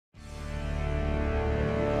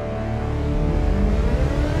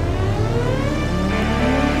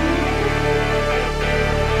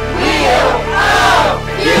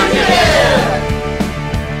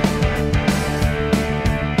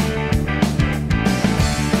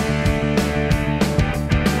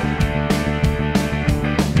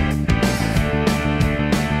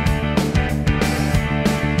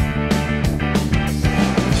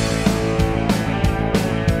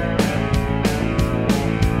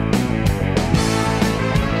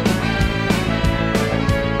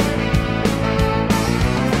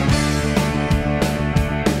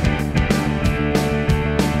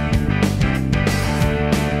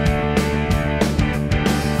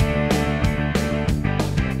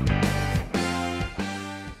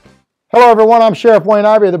Hello everyone, I'm Sheriff Wayne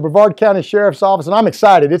Ivey of the Brevard County Sheriff's Office, and I'm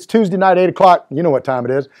excited. It's Tuesday night, 8 o'clock. You know what time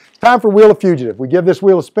it is. Time for Wheel of Fugitive. We give this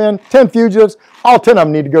wheel a spin. 10 fugitives. All 10 of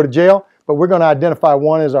them need to go to jail, but we're going to identify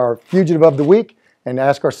one as our fugitive of the week and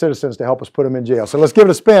ask our citizens to help us put them in jail. So let's give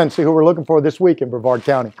it a spin, see who we're looking for this week in Brevard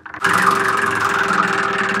County.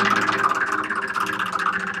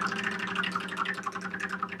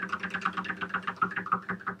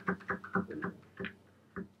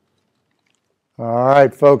 All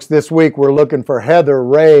right, folks, this week we're looking for Heather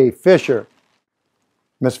Rae Fisher.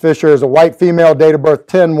 Miss Fisher is a white female, date of birth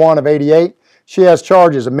 10/1 of 88. She has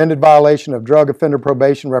charges: amended violation of drug offender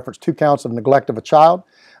probation, reference 2 counts of neglect of a child;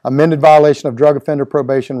 amended violation of drug offender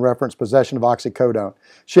probation, reference possession of oxycodone.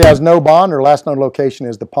 She has no bond. Her last known location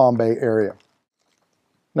is the Palm Bay area.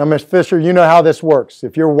 Now, Miss Fisher, you know how this works.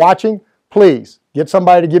 If you're watching, please get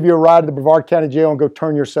somebody to give you a ride to the Brevard County Jail and go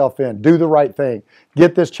turn yourself in. Do the right thing.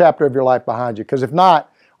 Get this chapter of your life behind you, because if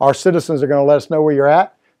not, our citizens are going to let us know where you're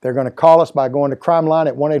at. They're going to call us by going to crime line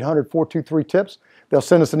at 1-800-423-TIPS. They'll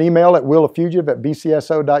send us an email at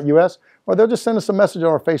wheeloffugitive@bcso.us, or they'll just send us a message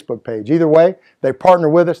on our Facebook page. Either way, they partner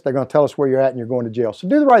with us. They're going to tell us where you're at and you're going to jail. So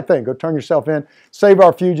do the right thing. Go turn yourself in. Save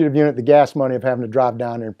our fugitive unit the gas money of having to drive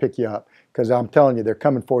down there and pick you up, because I'm telling you, they're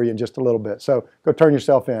coming for you in just a little bit. So go turn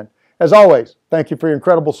yourself in. As always, thank you for your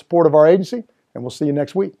incredible support of our agency, and we'll see you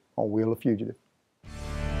next week on Wheel of Fugitive.